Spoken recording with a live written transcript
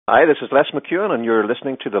Hi, this is Les McEwen, and you're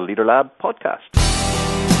listening to the Leader Lab podcast.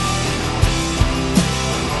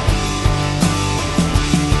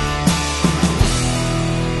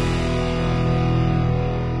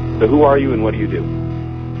 So who are you and what do you do?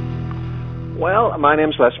 Well, my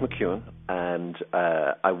name's Les McEwen, and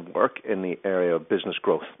I work in the area of business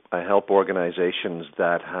growth. I help organizations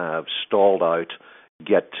that have stalled out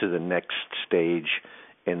get to the next stage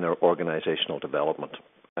in their organizational development.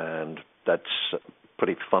 And that's a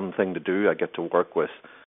pretty fun thing to do. I get to work with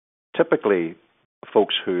typically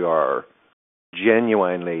folks who are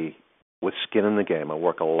genuinely with skin in the game. I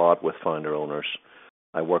work a lot with founder owners.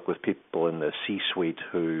 I work with people in the C-suite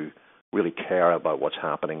who really care about what's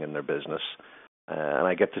happening in their business. And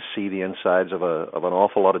I get to see the insides of an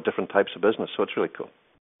awful lot of different types of business, so it's really cool.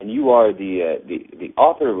 And you are the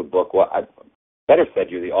author of a book. Well, better said,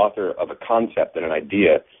 you're the author of a concept and an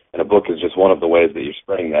idea, and a book is just one of the ways that you're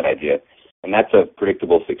spreading that idea, and that's a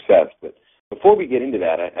predictable success. But before we get into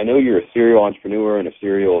that, I know you're a serial entrepreneur and a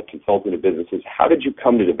serial consultant of businesses. How did you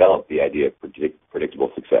come to develop the idea of predictable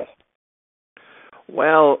success?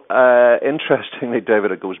 Well, interestingly,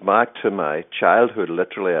 David, it goes back to my childhood,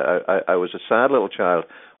 literally. I was a sad little child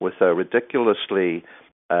with a ridiculously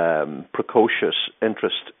precocious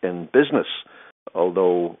interest in business,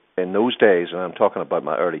 although in those days, and I'm talking about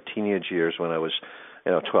my early teenage years when I was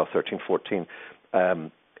 12, 13, 14,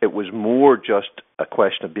 it was more just a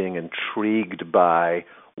question of being intrigued by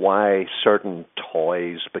why certain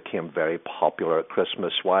toys became very popular at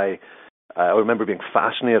Christmas, why I remember being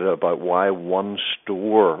fascinated about why one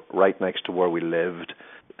store right next to where we lived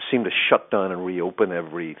seemed to shut down and reopen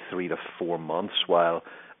every 3 to 4 months, while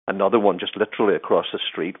another one just literally across the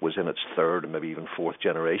street was in its third and maybe even fourth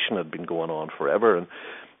generation, had been going on forever. And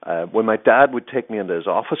when my dad would take me into his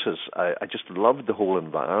offices, I just loved the whole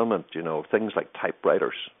environment, things like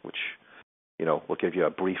typewriters, which, will give you a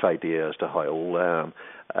brief idea as to how old I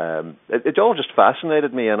am. It all just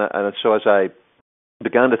fascinated me, and so as I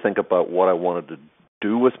began to think about what I wanted to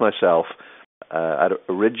do with myself, I'd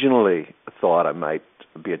originally thought I might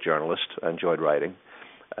be a journalist. I enjoyed writing.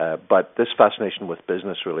 But this fascination with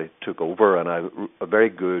business really took over, and a very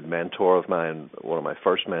good mentor of mine, one of my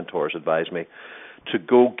first mentors, advised me to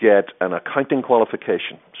go get an accounting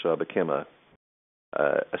qualification. So I became a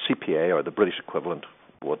CPA, or the British equivalent,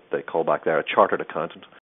 what they call back there, a chartered accountant.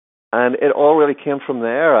 And it all really came from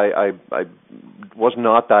there. I was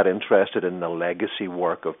not that interested in the legacy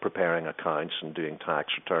work of preparing accounts and doing tax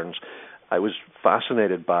returns. I was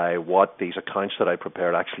fascinated by what these accounts that I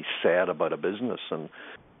prepared actually said about a business, and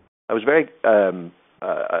I was very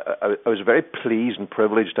I was very pleased and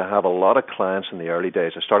privileged to have a lot of clients in the early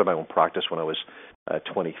days. I started my own practice when I was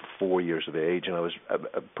 24 years of age, and I was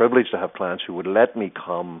privileged to have clients who would let me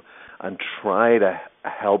come and try to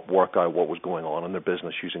help work out what was going on in their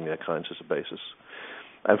business using the accounts as a basis.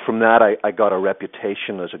 And from that, I got a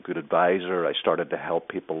reputation as a good advisor. I started to help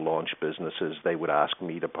people launch businesses. They would ask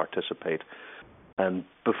me to participate. And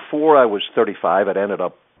before I was 35, I'd ended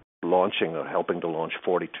up launching or helping to launch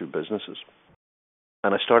 42 businesses.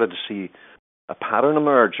 And I started to see a pattern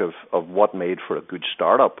emerge of what made for a good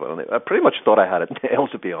startup. And I pretty much thought I had it nailed,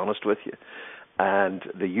 to be honest with you. And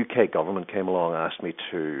the UK government came along and asked me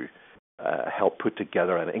to help put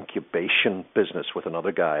together an incubation business with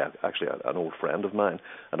another guy, actually an old friend of mine,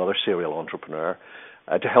 another serial entrepreneur,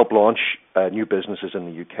 to help launch new businesses in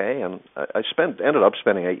the UK. And I ended up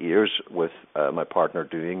spending 8 years with my partner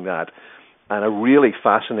doing that. And a really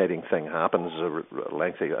fascinating thing happened. This is a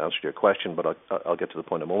lengthy answer to your question, but I'll get to the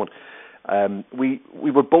point in a moment.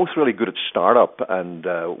 We were both really good at startup, and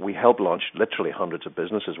we helped launch literally hundreds of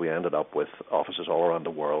businesses. We ended up with offices all around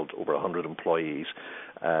the world, over 100 employees,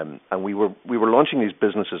 and we were launching these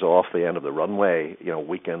businesses off the end of the runway,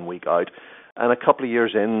 week in, week out. And a couple of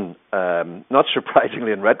years in, not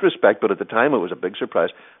surprisingly in retrospect, but at the time it was a big surprise,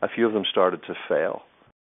 a few of them started to fail.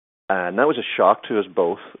 And that was a shock to us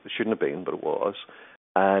both. It shouldn't have been, but it was.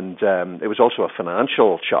 And it was also a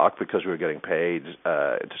financial shock because we were getting paid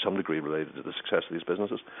to some degree related to the success of these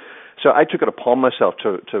businesses. So I took it upon myself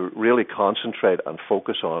to really concentrate and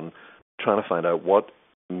focus on trying to find out what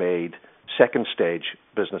made second stage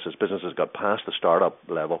businesses got past the startup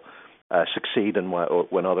level, succeed and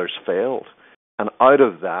when others failed. And out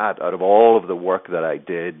of all of the work that I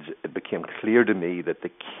did, it became clear to me that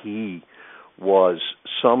the key was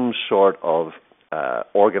some sort of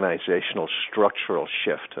organizational structural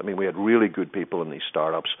shift. I mean, we had really good people in these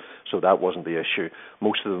startups, so that wasn't the issue.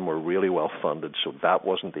 Most of them were really well funded, so that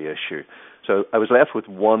wasn't the issue. So I was left with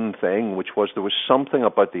one thing, which was there was something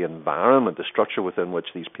about the environment, the structure within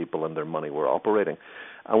which these people and their money were operating.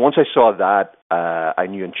 And once I saw that, I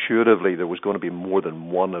knew intuitively there was going to be more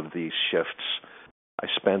than one of these shifts. I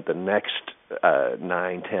spent the next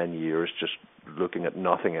 9-10 years just looking at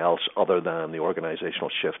nothing else other than the organizational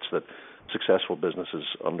shifts that successful businesses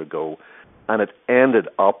undergo. And it ended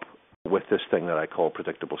up with this thing that I call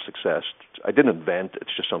predictable success. I didn't invent it.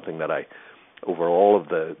 It's just something that over all of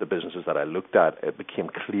the businesses that I looked at, it became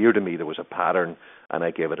clear to me there was a pattern, and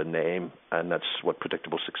I gave it a name, and that's what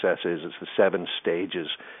predictable success is. It's the 7 stages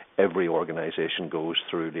every organization goes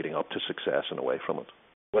through leading up to success and away from it.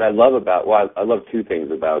 What I love I love 2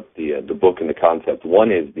 things about the book and the concept.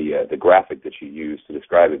 One is the graphic that you use to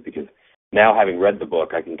describe it, because now, having read the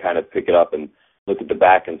book, I can kind of pick it up and look at the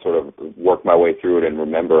back and sort of work my way through it and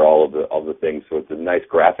remember all of the things. So it's a nice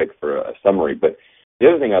graphic for a summary. But the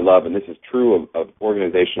other thing I love, and this is true of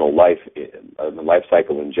organizational life, the life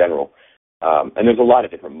cycle in general, and there's a lot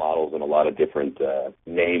of different models and a lot of different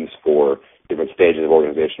names for different stages of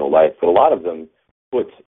organizational life, but a lot of them put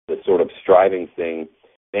the sort of striving thing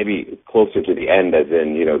maybe closer to the end, as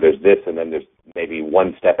in, there's this and then there's maybe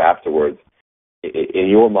one step afterwards. In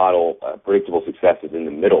your model, predictable success is in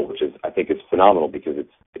the middle, which I think is phenomenal, because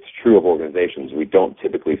it's true of organizations. We don't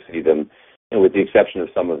typically see them, with the exception of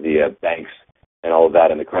some of the banks and all of that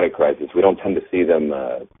in the credit crisis, we don't tend to see them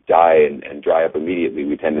die and dry up immediately.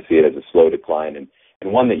 We tend to see it as a slow decline. And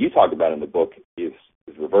one that you talk about in the book is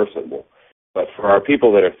reversible. But for our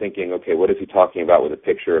people that are thinking, okay, what is he talking about with a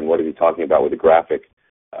picture and what is he talking about with a graphic,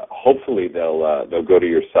 hopefully they'll go to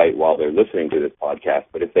your site while they're listening to this podcast.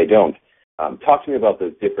 But if they don't, talk to me about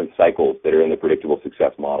those different cycles that are in the predictable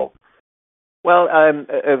success model. Well,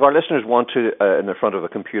 if our listeners want to, in the front of a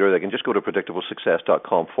computer, they can just go to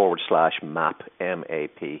predictablesuccess.com/map,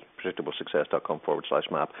 M-A-P,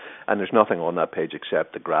 predictablesuccess.com/map, and there's nothing on that page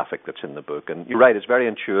except the graphic that's in the book. And you're right, it's very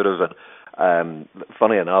intuitive, and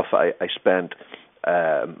funny enough, I spent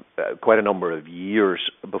quite a number of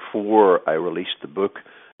years before I released the book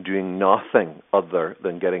doing nothing other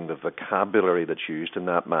than getting the vocabulary that's used in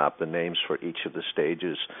that map, the names for each of the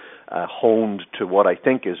stages, honed to what I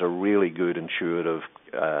think is a really good intuitive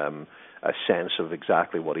a sense of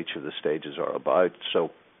exactly what each of the stages are about. So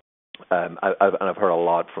I've heard a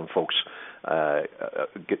lot from folks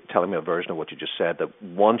telling me a version of what you just said, that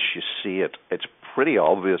once you see it, it's pretty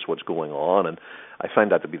obvious what's going on, and I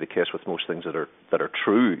find that to be the case with most things that are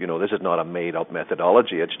true. This is not a made-up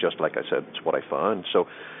methodology. It's just, like I said, it's what I found. So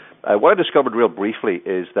what I discovered real briefly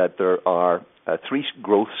is that there are 3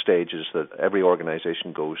 growth stages that every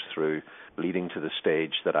organization goes through, leading to the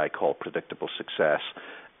stage that I call predictable success.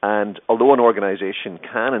 And although an organization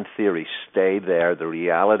can, in theory, stay there, the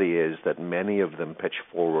reality is that many of them pitch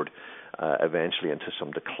forward eventually into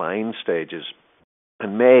some decline stages,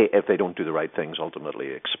 and may, if they don't do the right things,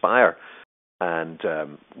 ultimately expire. And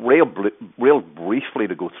real briefly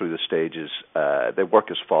to go through the stages, they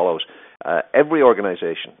work as follows. Every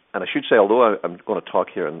organization, and I should say, although I'm going to talk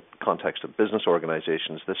here in context of business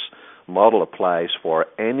organizations, this model applies for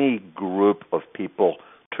any group of people,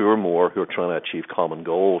 2 or more, who are trying to achieve common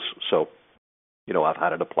goals. So, I've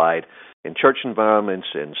had it applied in church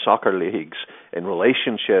environments, in soccer leagues, in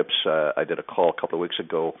relationships. I did a call a couple of weeks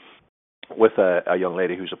ago with a young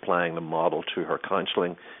lady who's applying the model to her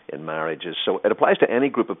counseling in marriages. So it applies to any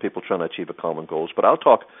group of people trying to achieve a common goals, but I'll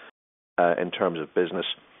talk in terms of business.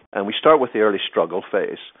 And we start with the early struggle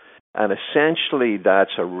phase. And essentially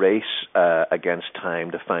that's a race against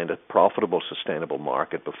time to find a profitable, sustainable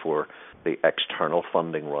market before the external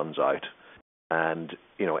funding runs out. And,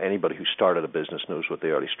 anybody who started a business knows what the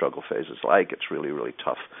early struggle phase is like. It's really, really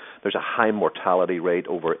tough. There's a high mortality rate.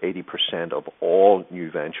 Over 80% of all new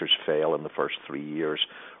ventures fail in the first 3 years.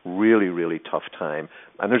 Really, really tough time.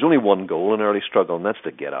 And there's only one goal in early struggle, and that's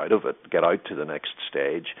to get out of it, get out to the next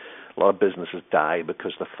stage. A lot of businesses die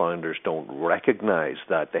because the founders don't recognize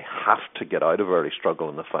that they have to get out of early struggle,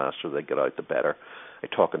 and the faster they get out, the better. I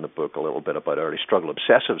talk in the book a little bit about early struggle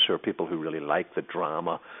obsessives, who are people who really like the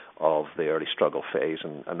drama of the early struggle phase,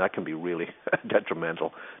 and that can be really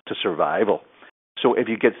detrimental to survival. So if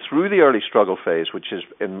you get through the early struggle phase, which is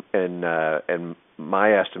in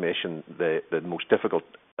my estimation the most difficult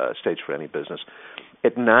stage for any business,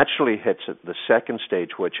 it naturally hits at the second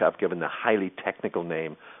stage, which I've given the highly technical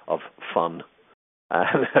name of fun.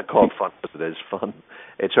 And I call it fun because it is fun.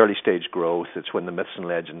 It's early stage growth. It's when the myths and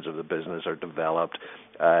legends of the business are developed.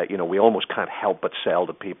 We almost can't help but sell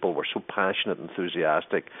to people. We're so passionate,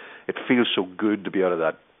 enthusiastic. It feels so good to be out of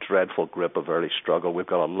that dreadful grip of early struggle. We've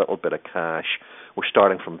got a little bit of cash. We're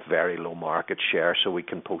starting from very low market share, so we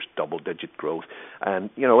can post double-digit growth. And,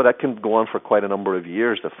 that can go on for quite a number of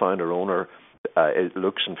years. The founder-owner it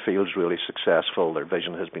looks and feels really successful. Their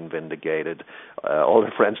vision has been vindicated. All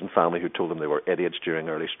their friends and family who told them they were idiots during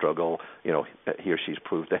early struggle, he or she's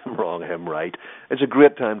proved them wrong, him right. It's a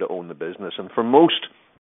great time to own the business. And for most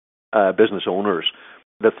business owners,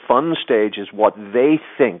 the fun stage is what they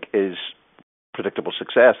think is predictable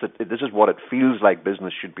success. This is what it feels like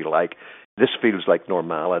business should be like. This feels like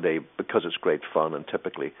normality because it's great fun and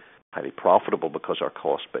typically highly profitable because our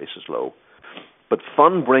cost base is low. But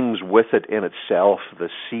fun brings with it in itself the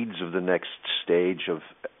seeds of the next stage of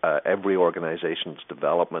every organization's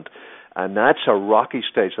development. And that's a rocky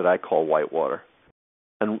stage that I call whitewater.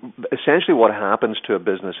 And essentially what happens to a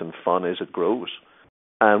business in fun is it grows.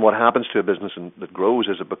 And what happens to a business that grows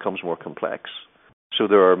is it becomes more complex. So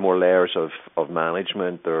there are more layers of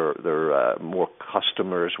management, there are more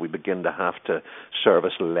customers. We begin to have to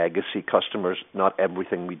service legacy customers. Not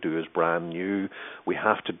everything we do is brand new. We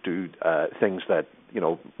have to do things that,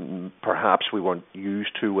 perhaps we weren't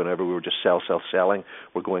used to whenever we were just selling.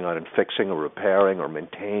 We're going out and fixing or repairing or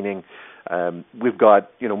maintaining. We've got,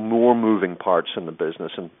 more moving parts in the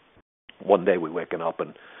business, and one day we're waking up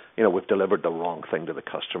and we've delivered the wrong thing to the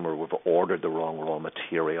customer, we've ordered the wrong raw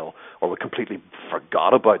material, or we completely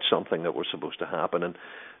forgot about something that was supposed to happen. And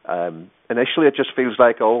initially it just feels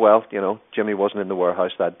like, Jimmy wasn't in the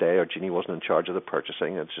warehouse that day, or Jeannie wasn't in charge of the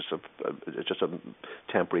purchasing. It's just a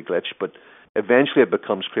temporary glitch. But eventually it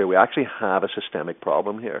becomes clear we actually have a systemic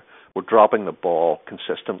problem here. We're dropping the ball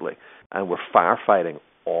consistently, and we're firefighting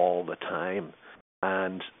all the time.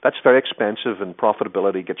 And that's very expensive, and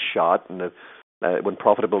profitability gets shot, and when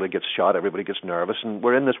profitability gets shot, everybody gets nervous, and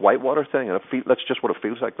we're in this whitewater thing, and that's just what it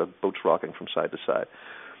feels like. The boat's rocking from side to side.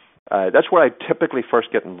 That's where I typically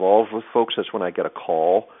first get involved with folks. That's when I get a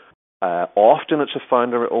call. Often it's a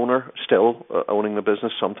founder-owner still owning the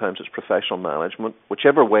business. Sometimes it's professional management.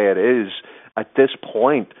 Whichever way it is, at this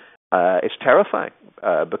point, it's terrifying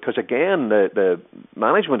because, again, the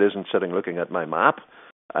management isn't sitting looking at my map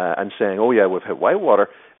and saying, oh, yeah, we've hit whitewater.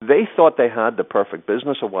 They thought they had the perfect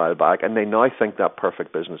business a while back, and they now think that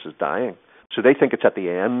perfect business is dying. So they think it's at the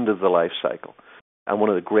end of the life cycle. And one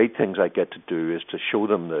of the great things I get to do is to show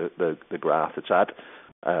them the graph. It's at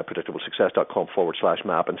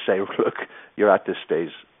predictablesuccess.com/map and say, look, you're at this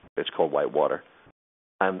stage. It's called whitewater.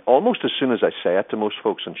 And almost as soon as I say it to most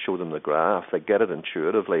folks and show them the graph, they get it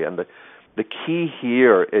intuitively. And the key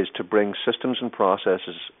here is to bring systems and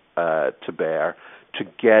processes to bear to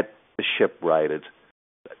get the ship righted.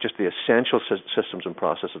 Just the essential systems and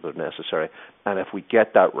processes that are necessary. And if we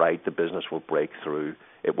get that right, the business will break through.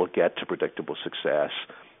 It will get to predictable success.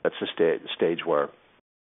 That's the stage where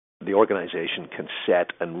the organization can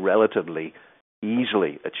set and relatively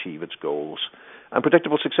easily achieve its goals. And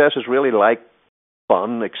predictable success is really like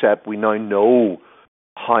fun, except we now know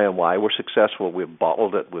how and why we're successful. We've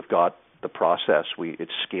bottled it. We've got the process.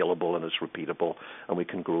 It's scalable and it's repeatable, and we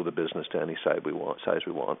can grow the business to any size we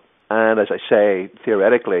want. And as I say,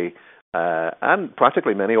 theoretically and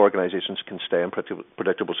practically, many organizations can stay in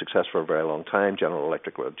predictable success for a very long time. General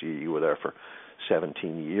Electric, GE were there for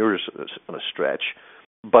 17 years on a stretch.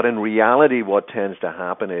 But in reality, what tends to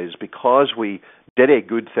happen is because we did a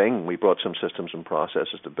good thing, we brought some systems and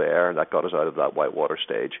processes to bear, and that got us out of that whitewater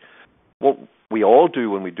stage. What we all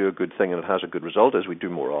do when we do a good thing and it has a good result is we do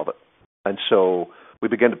more of it. And so we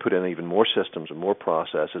begin to put in even more systems and more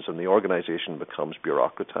processes, and the organization becomes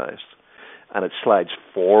bureaucratized. And it slides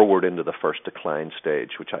forward into the first decline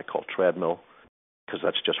stage, which I call treadmill, because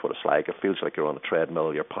that's just what it's like. It feels like you're on a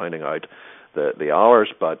treadmill. You're pounding out the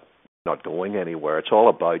hours, but not going anywhere. It's all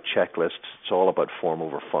about checklists. It's all about form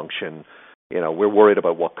over function. We're worried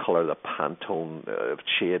about what color the Pantone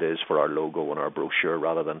shade is for our logo and our brochure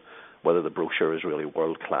rather than whether the brochure is really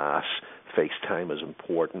world-class. FaceTime is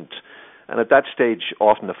important. And at that stage,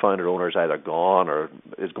 often the founder owner is either gone or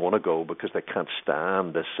is going to go because they can't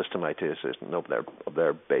stand this systematization of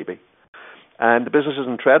their baby. And the business is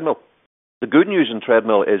in treadmill. The good news in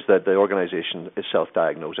treadmill is that the organization is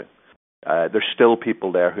self-diagnosing. There's still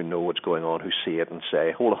people there who know what's going on, who see it and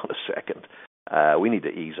say, hold on a second, we need to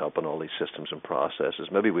ease up on all these systems and processes.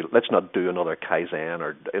 Maybe let's not do another Kaizen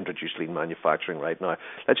or introduce lean manufacturing right now.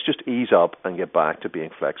 Let's just ease up and get back to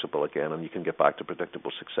being flexible again, and you can get back to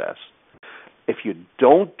predictable success. If you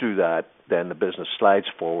don't do that, then the business slides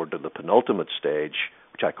forward to the penultimate stage,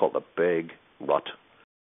 which I call the big rut.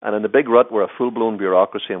 And in the big rut, we're a full-blown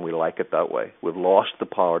bureaucracy, and we like it that way. We've lost the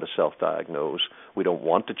power to self-diagnose. We don't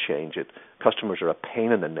want to change it. Customers are a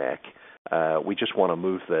pain in the neck. We just want to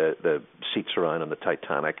move the seats around on the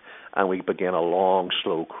Titanic, and we begin a long,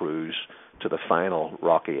 slow cruise to the final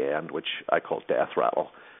rocky end, which I call death rattle.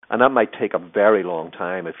 And that might take a very long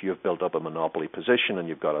time if you've built up a monopoly position and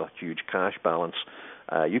you've got a huge cash balance.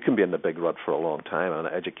 You can be in the big rut for a long time.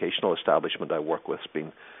 An educational establishment I work with has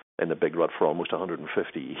been in the big rut for almost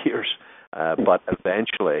 150 years. But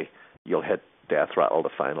eventually you'll hit death rattle, the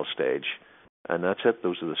final stage. And that's it.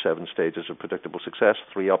 Those are the 7 stages of predictable success,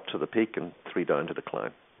 3 up to the peak and 3 down to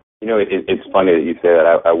decline. You know, it's funny that you say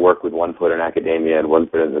that. I work with one foot in academia and one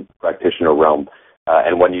foot in the practitioner realm.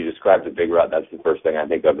 And when you describe the big rut, that's the first thing I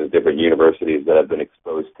think of is different universities that I've been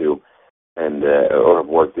exposed to and or have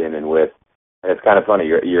worked in and with. And it's kind of funny.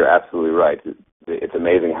 You're absolutely right. It's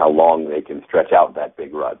amazing how long they can stretch out that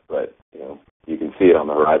big rut. But, you know, you can see it on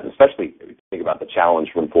the horizon, especially if you think about the challenge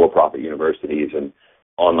from for-profit universities and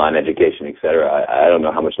online education, et cetera. I don't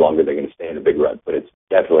know how much longer they're going to stay in the big rut, but it's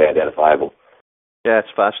definitely identifiable. Yeah, it's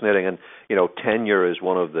fascinating. And, you know, tenure is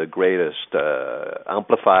one of the greatest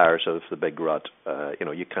amplifiers of the big rut. You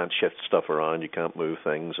know, you can't shift stuff around. You can't move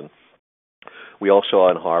things. And we all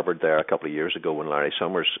saw in Harvard there a couple of years ago when Larry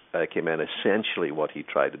Summers came in, essentially what he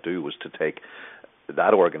tried to do was to take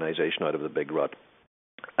that organization out of the big rut.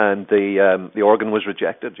 And the organ was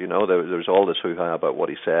rejected. You know, there was all this hoo-ha about what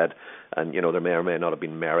he said, and you know there may or may not have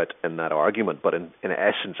been merit in that argument. But in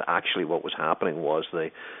essence, actually, what was happening was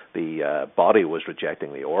the body was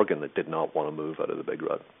rejecting the organ that did not want to move out of the big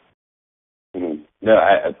rut. Mm-hmm. No,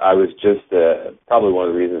 I was just probably one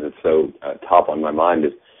of the reasons it's so top on my mind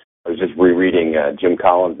is I was just rereading Jim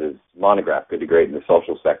Collins' monograph, Good to Great in the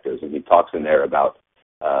Social Sectors, and he talks in there about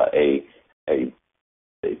a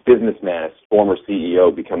businessman, a former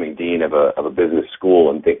CEO, becoming dean of a business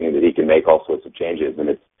school and thinking that he can make all sorts of changes. And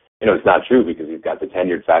it's not true because he's got the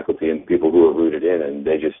tenured faculty and people who are rooted in, and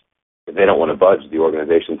if they don't want to budge, the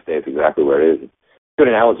organization stays exactly where it is. It's a good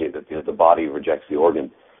analogy that the body rejects the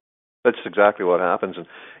organ. That's exactly what happens. And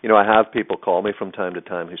you know, I have people call me from time to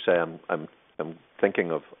time who say I'm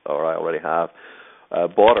thinking of, or I already have,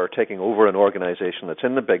 bought or taking over an organization that's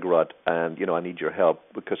in the big rut, and you know, I need your help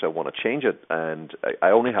because I want to change it. And I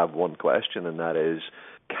only have one question, and that is,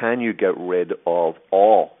 can you get rid of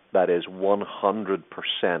all, that is 100%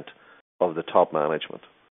 of the top management?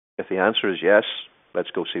 If the answer is yes,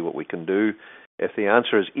 let's go see what we can do. If the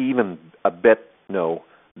answer is even a bit no,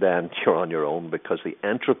 then you're on your own, because the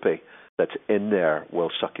entropy that's in there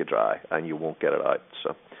will suck you dry and you won't get it out.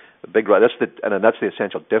 So the big rut, that's the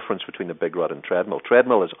essential difference between the big rut and treadmill.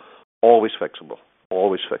 Treadmill is always fixable,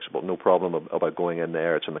 no problem about going in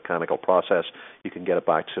there. It's a mechanical process. You can get it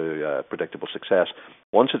back to predictable success.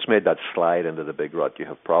 Once it's made that slide into the big rut, you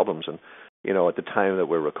have problems. And you know, at the time that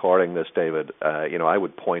we're recording this, David, you know, I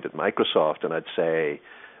would point at Microsoft and I'd say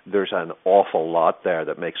there's an awful lot there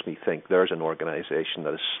that makes me think there's an organization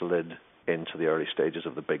that has slid into the early stages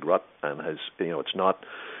of the big rut and has, you know, it's not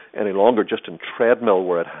any longer just in treadmill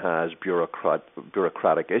where it has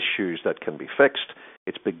bureaucratic issues that can be fixed.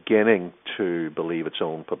 It's beginning to believe its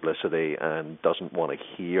own publicity and doesn't want to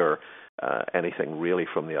hear anything really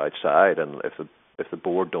from the outside. And if the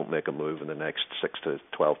board don't make a move in the next 6 to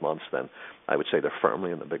 12 months, then I would say they're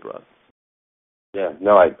firmly in the big rut. Yeah,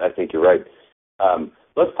 no, I think you're right.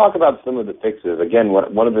 Let's talk about some of the fixes. Again,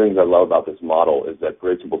 one of the things I love about this model is that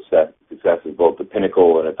predictable success is both the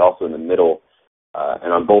pinnacle and it's also in the middle.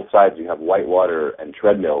 And on both sides, you have whitewater and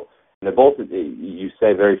treadmill. And they're both, you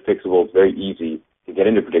say, very fixable. It's very easy to get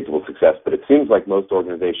into predictable success. But it seems like most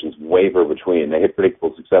organizations waver between. They hit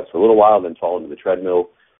predictable success for a little while, then fall into the treadmill,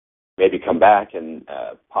 maybe come back and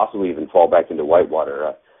possibly even fall back into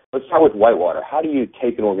whitewater. Let's start with whitewater. How do you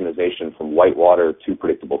take an organization from whitewater to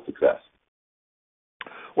predictable success?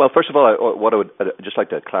 Well, first of all, what I would just like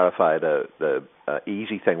to clarify the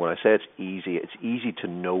easy thing. When I say it's easy to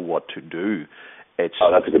know what to do. It's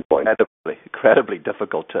that's a good point. Incredibly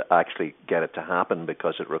difficult to actually get it to happen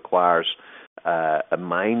because it requires a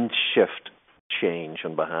mind shift change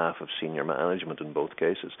on behalf of senior management in both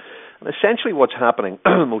cases. And essentially what's happening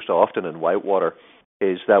most often in whitewater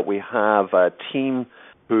is that we have a team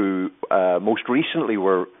who most recently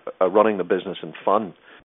were running the business in fun.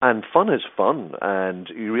 And fun is fun, and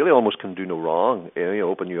you really almost can do no wrong. You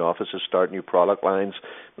open new offices, start new product lines.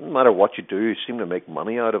 No matter what you do, you seem to make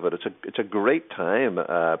money out of it. It's a great time,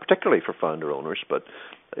 particularly for founder owners, but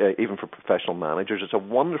even for professional managers. It's a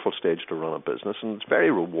wonderful stage to run a business, and it's very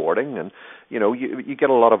rewarding. And you know, you get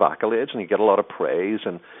a lot of accolades and you get a lot of praise.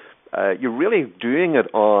 And you're really doing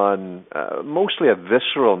it on mostly a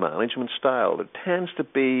visceral management style. There tends to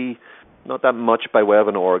be not that much by way of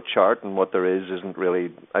an org chart, and what there is isn't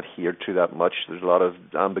really adhered to that much. There's a lot of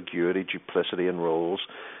ambiguity, duplicity in roles.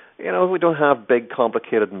 We don't have big,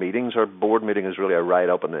 complicated meetings. Our board meeting is really a ride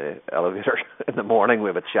up in the elevator in the morning. We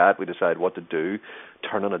have a chat. We decide what to do,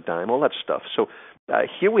 turn on a dime, all that stuff. So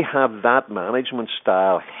here we have that management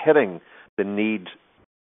style hitting the need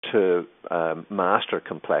to master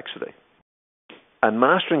complexity. And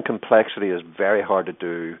mastering complexity is very hard to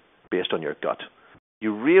do based on your gut.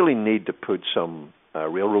 You really need to put some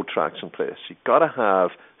railroad tracks in place. You've got to have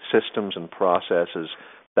systems and processes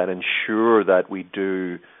that ensure that we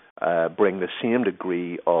do bring the same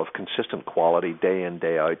degree of consistent quality day in,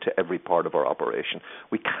 day out to every part of our operation.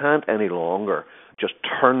 We can't any longer just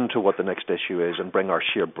turn to what the next issue is and bring our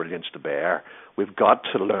sheer brilliance to bear. We've got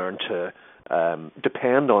to learn to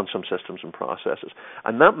depend on some systems and processes.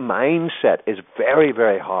 And that mindset is very,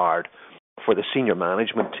 very hard for the senior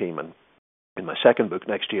management team. And in my second book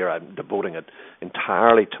next year, I'm devoting it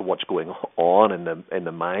entirely to what's going on in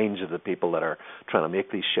the minds of the people that are trying to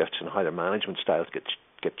make these shifts and how their management styles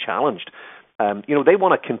get challenged. They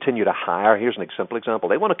want to continue to hire. Here's an simple example.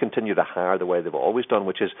 They want to continue to hire the way they've always done,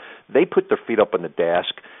 which is they put their feet up on the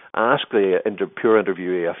desk, ask the pure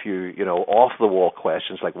interviewee a few, off-the-wall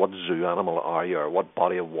questions like what zoo animal are you, or what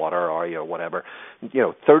body of water are you, or whatever.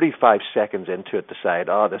 35 seconds into it, decide,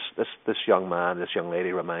 this young man, this young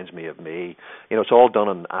lady reminds me of me. It's all done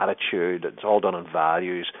on attitude. It's all done on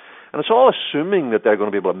values. And it's all assuming that they're going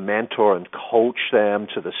to be able to mentor and coach them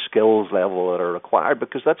to the skills level that are required,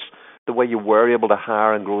 because that's the way you were able to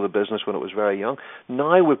hire and grow the business when it was very young.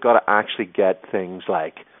 Now we've got to actually get things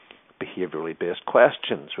like behaviorally based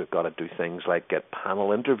questions. We've got to do things like get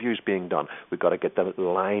panel interviews being done. We've got to get the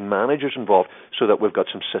line managers involved so that we've got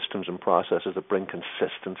some systems and processes that bring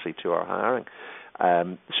consistency to our hiring.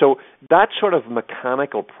 So that sort of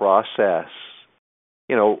mechanical process,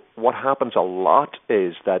 what happens a lot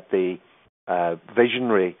is that the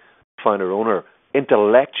visionary founder-owner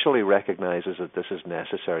intellectually recognizes that this is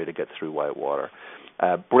necessary to get through Whitewater.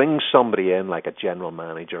 Brings somebody in like a general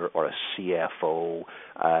manager or a CFO,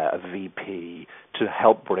 a VP, to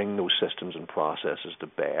help bring those systems and processes to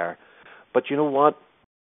bear. But you know what?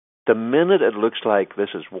 The minute it looks like this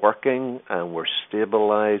is working and we're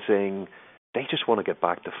stabilizing, they just want to get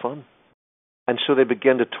back to fun. And so they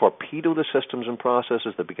begin to torpedo the systems and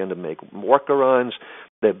processes. They begin to make workarounds.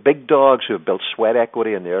 The big dogs who have built sweat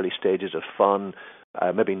equity in the early stages of fun,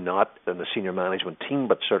 maybe not in the senior management team,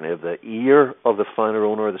 but certainly of the ear of the founder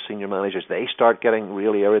owner or the senior managers, they start getting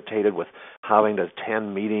really irritated with having to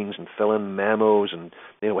attend meetings and fill in memos and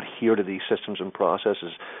adhere to these systems and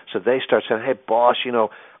processes. So they start saying, hey, boss,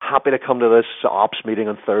 happy to come to this ops meeting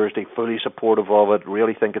on Thursday, fully supportive of it,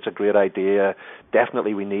 really think it's a great idea,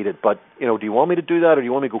 definitely we need it, but, do you want me to do that, or do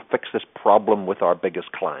you want me to go fix this problem with our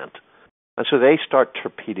biggest client? And so they start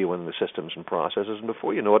torpedoing the systems and processes, and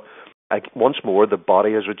before you know it, once more, the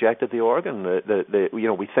body has rejected the organ.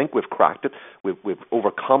 We think we've cracked it. We've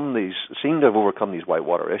seem to have overcome these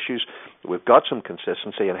Whitewater issues. We've got some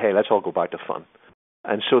consistency, and hey, let's all go back to fun.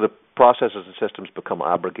 And so the processes and systems become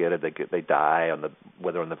abrogated. They die on the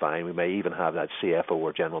wither on the vine. We may even have that CFO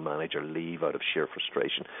or general manager leave out of sheer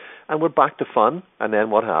frustration. And we're back to fun. And then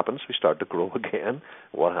what happens? We start to grow again.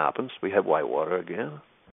 What happens? We have Whitewater again.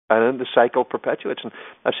 And then the cycle perpetuates. And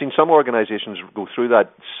I've seen some organizations go through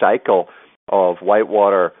that cycle of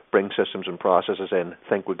Whitewater, bring systems and processes in,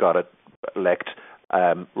 think we got it licked,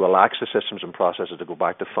 relax the systems and processes to go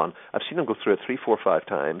back to fun. I've seen them go through it 3, 4, 5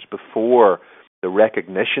 times before the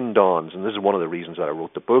recognition dawns. And this is one of the reasons that I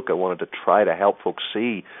wrote the book. I wanted to try to help folks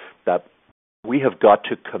see that we have got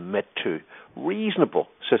to commit to reasonable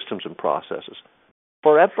systems and processes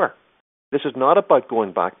forever. This is not about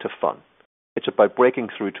going back to fun. It's about breaking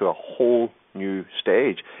through to a whole new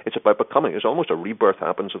stage. It's about becoming, it's almost a rebirth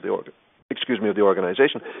happens of the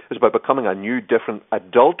organization. It's about becoming a new, different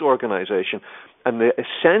adult organization. And the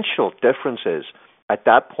essential difference is, at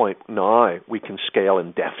that point now, we can scale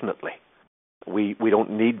indefinitely. We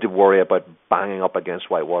don't need to worry about banging up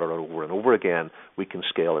against Whitewater over and over again. We can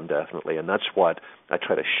scale indefinitely. And that's what I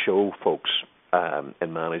try to show folks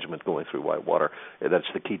in management going through Whitewater. That's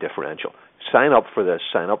the key differential. Sign up for this,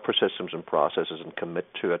 sign up for systems and processes, and commit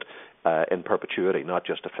to it in perpetuity, not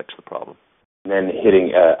just to fix the problem. And then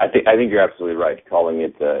hitting, I think you're absolutely right. Calling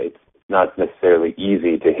it, it's not necessarily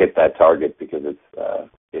easy to hit that target because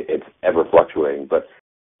it's ever fluctuating, but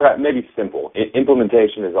maybe simple.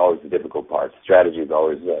 Implementation is always the difficult part. Strategy is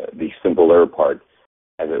always the simpler part,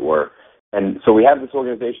 as it were. And so we have this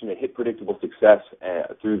organization that hit predictable success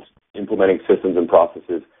through implementing systems and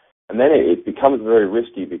processes. And then it becomes very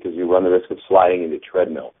risky because you run the risk of sliding into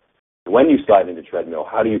treadmill. When you slide into treadmill,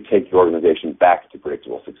 how do you take your organization back to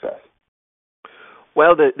predictable success?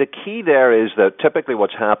 Well, the key there is that typically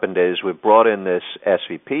what's happened is we've brought in this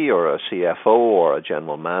SVP or a CFO or a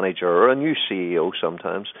general manager or a new CEO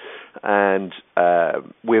sometimes, and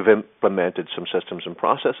we've implemented some systems and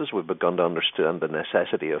processes. We've begun to understand the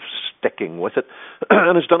necessity of sticking with it,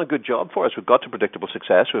 and it's done a good job for us. We've got to predictable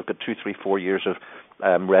success. We've got 2, 3, 4 years of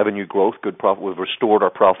revenue growth, good profit. We've restored our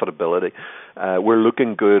profitability. We're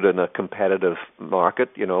looking good in a competitive market.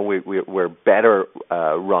 You know, we're better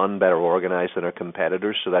run, better organized than our competitors,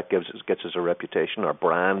 so that gets us a reputation. Our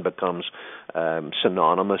brand becomes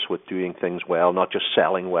synonymous with doing things well, not just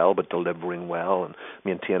selling well, but delivering well and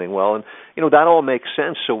maintaining well. And you know, that all makes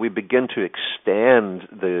sense. So we begin to extend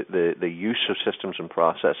the use of systems and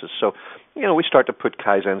processes. So you know, we start to put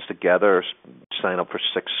Kaizens together, sign up for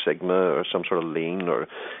Six Sigma or some sort of lean, or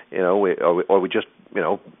you know, we just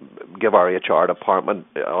give our HR department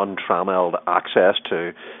untrammeled access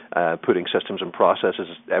to putting systems and processes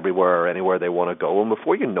everywhere or anywhere they want to go. And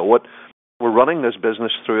before you know it, we're running this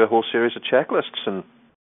business through a whole series of checklists. And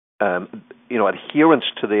adherence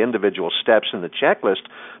to the individual steps in the checklist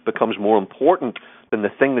becomes more important than the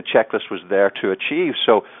thing the checklist was there to achieve.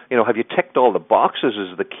 So, you know, have you ticked all the boxes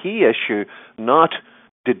is the key issue, not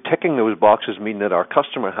did ticking those boxes mean that our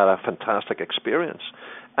customer had a fantastic experience.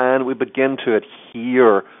 And we begin to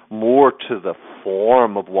adhere more to the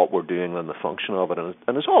form of what we're doing than the function of it.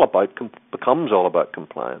 And it's all about, becomes all about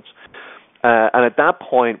compliance. And at that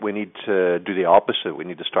point, we need to do the opposite. We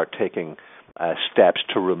need to start taking steps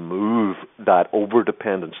to remove that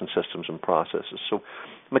over-dependence in systems and processes. So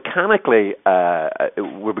mechanically,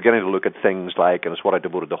 we're beginning to look at things like, and it's what I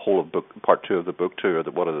devoted the whole of part 2 of the book to, or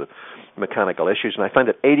what are the mechanical issues. And I find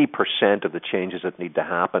that 80% of the changes that need to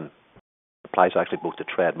happen applies actually both to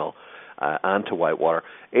treadmill and to Whitewater.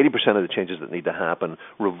 80% of the changes that need to happen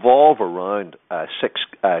revolve around 6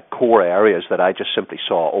 core areas that I just simply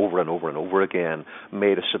saw over and over and over again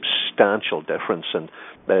made a substantial difference. And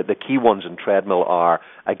the key ones in treadmill are,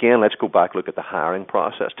 again, let's go back, look at the hiring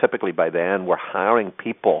process. Typically by then we're hiring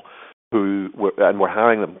people and we're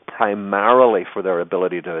hiring them primarily for their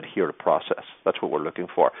ability to adhere to process. That's what we're looking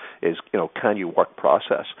for, is, you know, can you work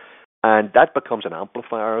process? And that becomes an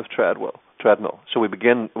amplifier of treadmill. So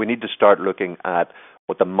we need to start looking at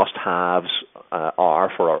what the must-haves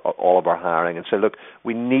are for all of our hiring and say, look,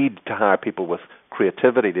 we need to hire people with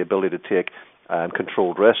creativity, the ability to take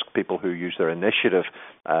controlled risk, people who use their initiative,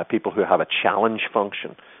 people who have a challenge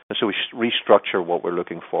function. And so we restructure what we're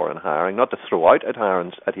looking for in hiring, not to throw out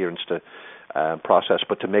adherence to process,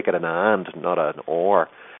 but to make it an and, not an or.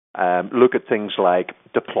 Look at things like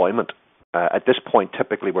deployment. At this point,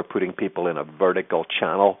 typically we're putting people in a vertical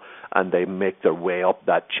channel, and they make their way up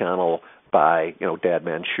that channel by, you know, dead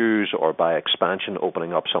man's shoes or by expansion,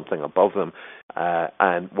 opening up something above them.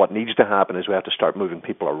 And what needs to happen is we have to start moving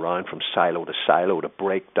people around from silo to silo to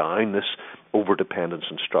break down this overdependence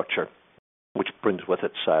and structure, which brings with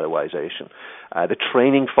it siloization. The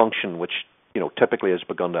training function, which, you know, typically has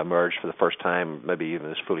begun to emerge for the first time, maybe even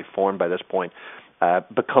is fully formed by this point,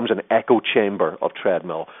 becomes an echo chamber of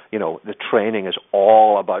treadmill. You know, the training is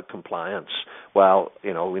all about compliance. Well,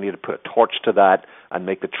 you know, we need to put a torch to that and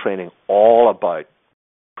make the training all about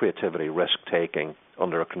creativity, risk-taking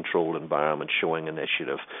under a controlled environment, showing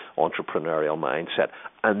initiative, entrepreneurial mindset,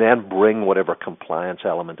 and then bring whatever compliance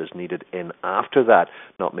element is needed in after that,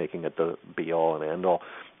 not making it the be-all and end-all.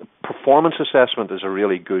 Performance assessment is a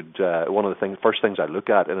really good, one of the first things I look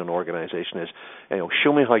at in an organization is, you know,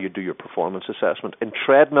 show me how you do your performance assessment. In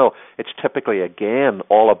treadmill, it's typically, again,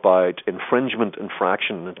 all about infringement,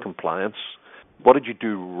 infraction, and compliance. What did you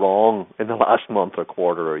do wrong in the last month or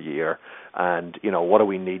quarter or year? And, you know, what do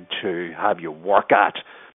we need to have you work at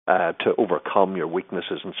to overcome your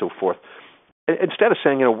weaknesses and so forth? Instead of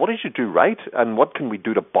saying, you know, what did you do right and what can we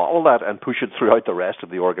do to bottle that and push it throughout the rest of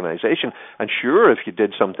the organization? And sure, if you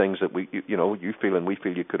did some things that you feel and we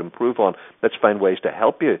feel you could improve on, let's find ways to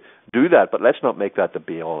help you do that, but let's not make that the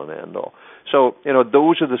be-all and end-all. So, you know,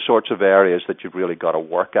 those are the sorts of areas that you've really got to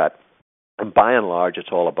work at. And by and large, it's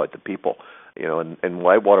all about the people. You know, in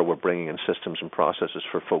Whitewater, we're bringing in systems and processes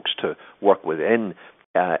for folks to work within.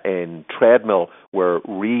 In treadmill, we're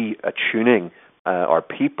reattuning our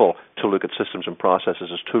people to look at systems and processes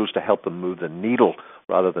as tools to help them move the needle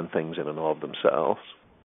rather than things in and of themselves.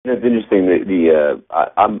 It's interesting.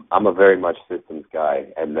 I'm a very much systems guy,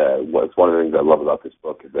 and what's one of the things I love about this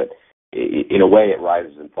book is that, in a way, it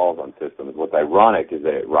rises and falls on systems. What's ironic is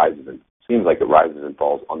that it seems like it rises and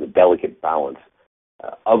falls on the delicate balance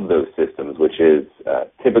of those systems, which is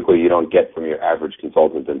typically you don't get from your average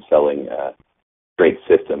consultant in selling great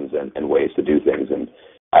systems and ways to do things. And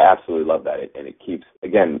I absolutely love that. And it keeps,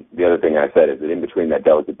 again, the other thing I said is that in between that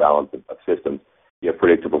delicate balance of systems, you have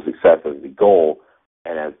predictable success as the goal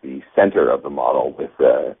and as the center of the model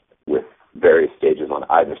with various stages on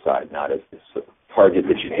either side, not as this target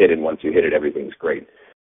that you hit, and once you hit it, everything's great.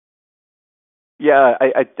 Yeah,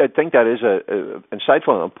 I think that is a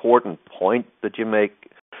insightful and important point that you make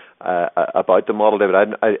about the model,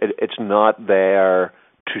 David. It's not there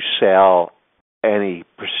to sell any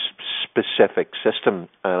specific system,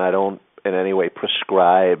 and I don't in any way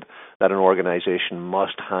prescribe that an organization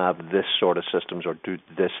must have this sort of systems or do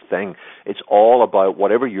this thing. It's all about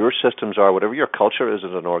whatever your systems are, whatever your culture is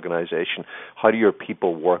as an organization, how do your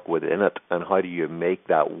people work within it, and how do you make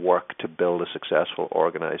that work to build a successful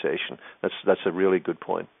organization? That's a really good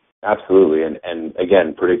point. Absolutely, and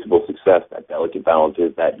again, predictable success, that delicate balance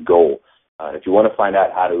is that goal. If you want to find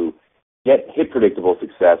out how to hit predictable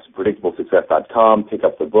success, predictablesuccess.com, pick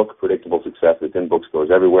up the book, Predictable Success. It's in bookstores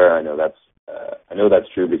everywhere. I know that's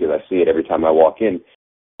true because I see it every time I walk in.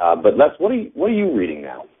 But Les, what are you reading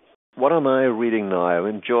now? What am I reading now? I'm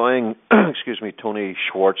enjoying, Tony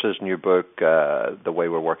Schwartz's new book, The Way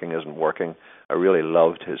We're Working Isn't Working. I really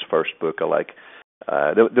loved his first book. I like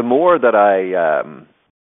the more that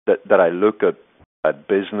I look at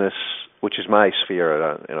business, which is my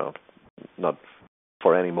sphere. Not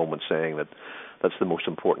for any moment saying that that's the most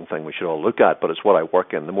important thing we should all look at, but it's what I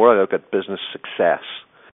work in. The more I look at business success,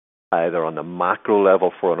 either on the macro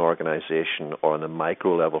level for an organization or on the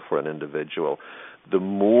micro level for an individual, the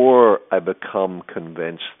more I become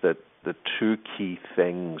convinced that the two key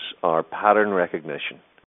things are pattern recognition,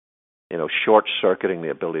 short-circuiting the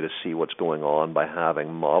ability to see what's going on by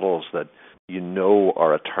having models that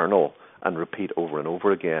are eternal and repeat over and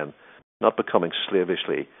over again, not becoming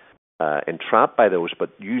slavishly entrapped by those, but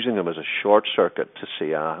using them as a short circuit to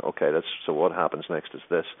see, so what happens next is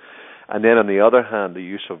this. And then on the other hand, the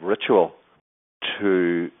use of ritual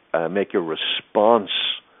to make your response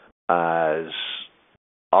as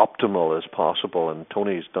optimal as possible. And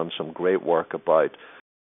Tony's done some great work about,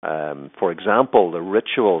 for example, the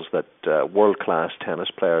rituals that world-class tennis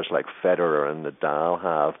players like Federer and Nadal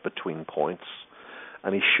have between points.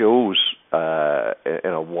 And he shows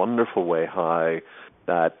in a wonderful way how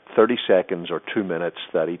that 30 seconds or 2 minutes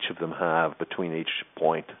that each of them have between each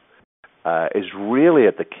point is really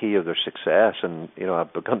at the key of their success. And,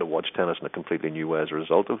 I've begun to watch tennis in a completely new way as a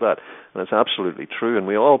result of that. And it's absolutely true. And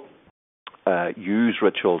we all use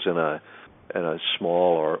rituals in a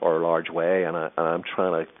small or large way. And I'm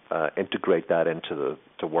trying to integrate that into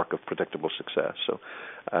the work of predictable success. So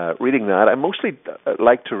reading that, I mostly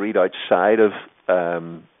like to read outside of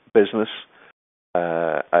business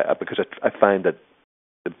because I find that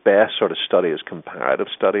the best sort of study is comparative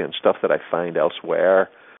study and stuff that I find elsewhere,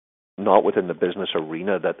 not within the business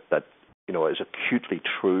arena, that is acutely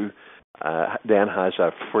true, then has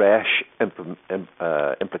a fresh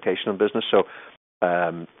implication on business. So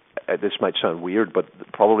this might sound weird, but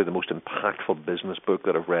probably the most impactful business book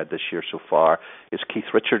that I've read this year so far is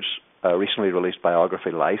Keith Richards' recently released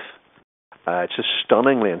biography, Life. It's a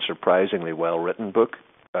stunningly and surprisingly well-written book.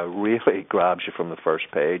 Really grabs you from the first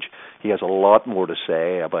page. He has a lot more to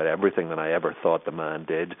say about everything than I ever thought the man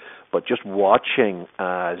did. But just watching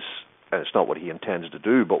and it's not what he intends to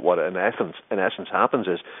do, but what in essence happens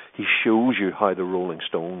is he shows you how the Rolling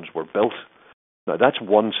Stones were built. Now, that's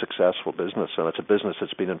one successful business, and it's a business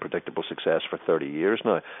that's been in predictable success for 30 years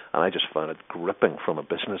now, and I just found it gripping from a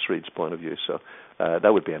business read's point of view. So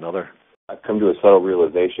that would be another. I've come to a subtle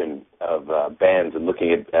realization of bands and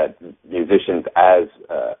looking at musicians as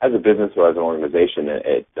a business or as an organization.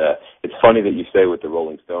 It's funny that you say with the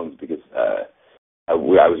Rolling Stones because I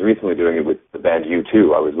was recently doing it with the band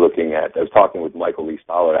U2. I was talking with Michael Lee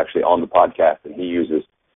Stoller actually on the podcast, and he uses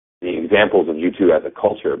the examples of U2 as a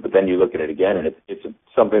culture. But then you look at it again, and it's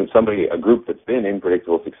a group that's been in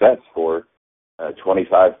predictable success for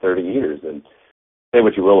 25, 30 years. And say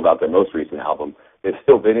what you will about their most recent album, they've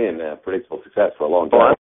still been in predictable success for a long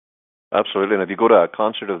time. Absolutely, and if you go to a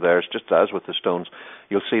concert of theirs, just as with the Stones,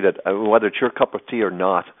 you'll see that whether it's your cup of tea or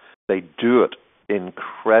not, they do it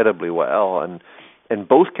incredibly well. And in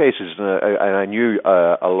both cases, and I knew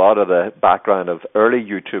a lot of the background of early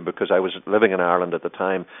U2 because I was living in Ireland at the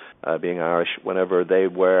time, being Irish, whenever they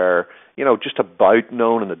were, just about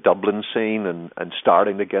known in the Dublin scene and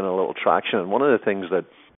starting to get a little traction. And one of the things that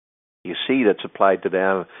you see that's applied to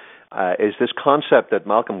them is this concept that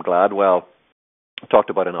Malcolm Gladwell talked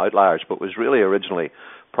about in Outliers, but was really originally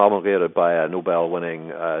promulgated by a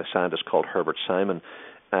Nobel-winning scientist called Herbert Simon.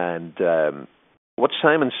 And what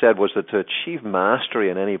Simon said was that to achieve mastery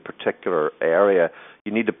in any particular area,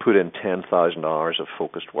 you need to put in 10,000 hours of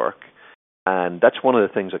focused work. And that's one of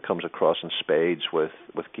the things that comes across in spades with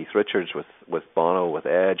Keith Richards, with Bono, with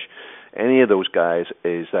Edge, any of those guys,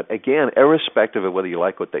 is that, again, irrespective of whether you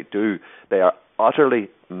like what they do, they are utterly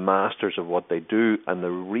masters of what they do. And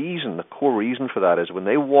the core reason for that is when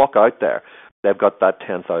they walk out there, they've got that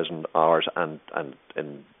 10,000 hours, and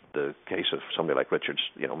in the case of somebody like Richards,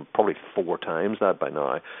 probably 4 times that by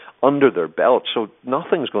now, under their belt. So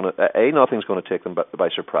nothing's going to take them by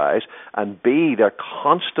surprise, and B, they're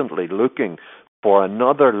constantly looking for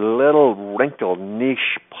another little wrinkle,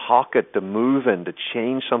 niche pocket to move in, to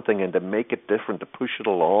change something in, to make it different, to push it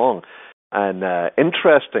along. And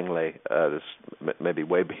interestingly, this may be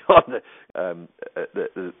way beyond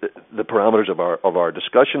the parameters of our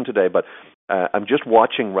discussion today, but I'm just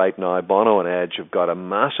watching right now. Bono and Edge have got a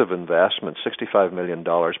massive investment, $65 million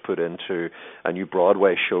put into a new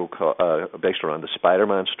Broadway show based around the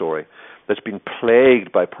Spider-Man story that's been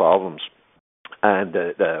plagued by problems. And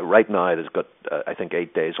right now it has got, I think,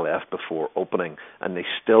 8 days left before opening, and they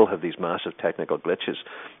still have these massive technical glitches.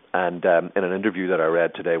 And in an interview that I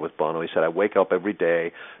read today with Bono, he said, I wake up every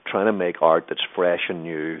day trying to make art that's fresh and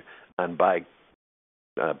new, and by ...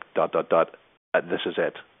 this is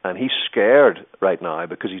it. And he's scared right now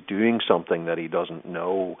because he's doing something that he doesn't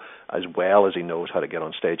know as well as he knows how to get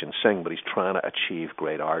on stage and sing, but he's trying to achieve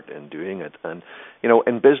great art in doing it. And,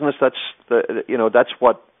 in business, that's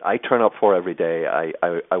what I turn up for every day.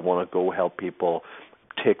 I want to go help people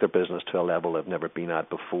take their business to a level they've never been at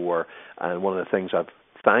before. And one of the things I've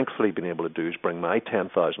thankfully been able to do is bring my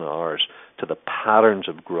 10,000 hours to the patterns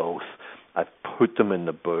of growth. I've put them in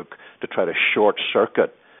the book to try to short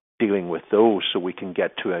circuit dealing with those so we can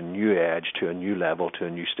get to a new edge, to a new level, to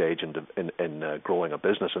a new stage in growing a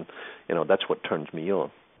business. And, that's what turns me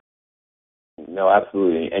on. No,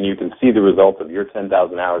 absolutely. And you can see the results of your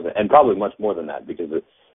 10,000 hours, and probably much more than that, because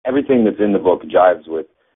everything that's in the book jives with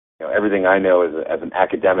everything I know as an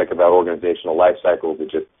academic about organizational life cycles.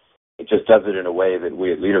 It just does it in a way that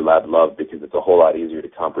we at Leader Lab love, because it's a whole lot easier to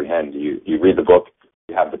comprehend. You read the book,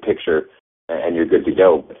 you have the picture, and you're good to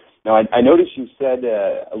go. Now, I noticed you said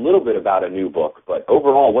a little bit about a new book, but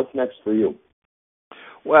overall, what's next for you?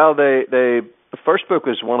 Well, the first book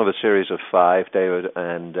is one of a series of 5, David,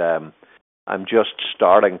 and I'm just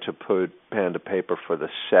starting to put pen to paper for the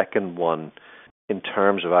second one in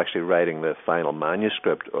terms of actually writing the final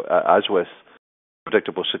manuscript. As with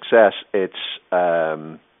Predictable Success, it's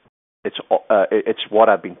what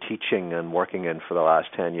I've been teaching and working in for the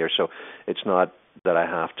last 10 years, so it's not that I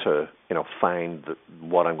have to, find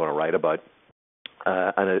what I'm going to write about.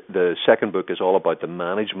 And the second book is all about the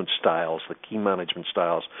management styles, the key management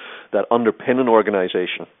styles that underpin an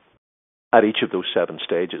organization at each of those 7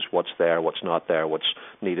 stages. What's there, what's not there, what's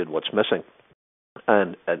needed, what's missing.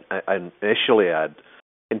 And initially I'd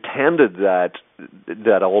intended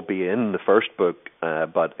that all be in the first book,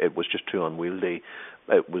 but it was just too unwieldy.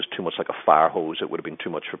 It was too much like a fire hose. It would have been too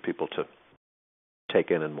much for people to take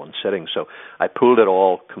in one sitting. So I pulled it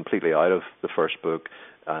all completely out of the first book.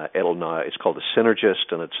 It's called The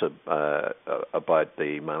Synergist, and it's about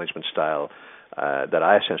the management style that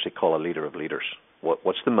I essentially call a leader of leaders.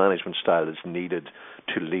 What's the management style that's needed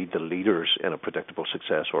to lead the leaders in a predictable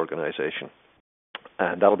success organization?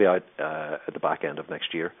 And that'll be out at the back end of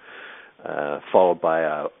next year, followed by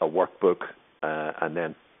a workbook, and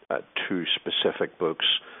then 2 specific books,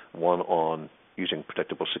 one on using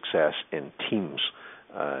predictable success in teams.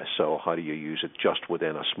 So how do you use it just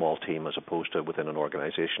within a small team as opposed to within an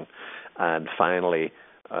organization? And finally,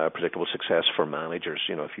 predictable success for managers.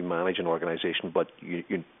 If you manage an organization but you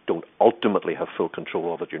don't ultimately have full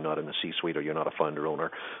control of it, you're not in the C-suite or you're not a founder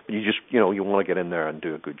owner, but you just, you want to get in there and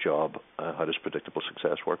do a good job, how does predictable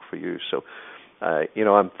success work for you? So,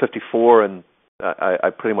 I'm 54, and I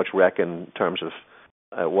pretty much reckon in terms of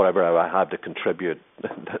whatever I have to contribute,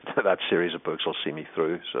 that series of books will see me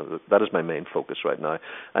through. So that is my main focus right now.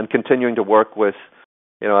 And continuing to work with,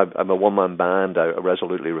 I'm a one-man band. I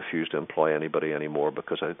resolutely refuse to employ anybody anymore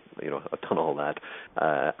because I've done all that.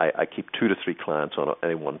 I keep 2 to 3 clients on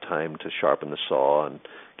any one time to sharpen the saw and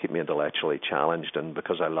keep me intellectually challenged, and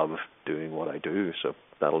because I love doing what I do. So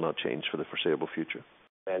that'll not change for the foreseeable future.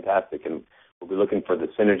 Fantastic. And we'll be looking for The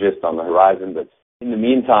Synergist on the horizon, but in the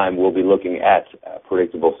meantime, we'll be looking at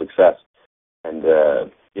predictable success. And,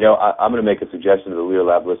 I'm going to make a suggestion to the Leader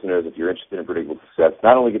Lab listeners. If you're interested in predictable success,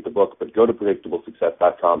 not only get the book, but go to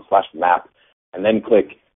predictablesuccess.com/map and then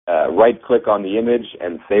right-click on the image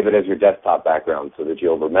and save it as your desktop background so that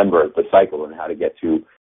you'll remember the cycle and how to get to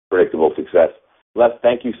predictable success. Les,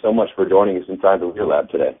 thank you so much for joining us inside the Leader Lab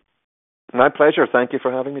today. My pleasure. Thank you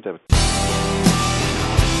for having me, David.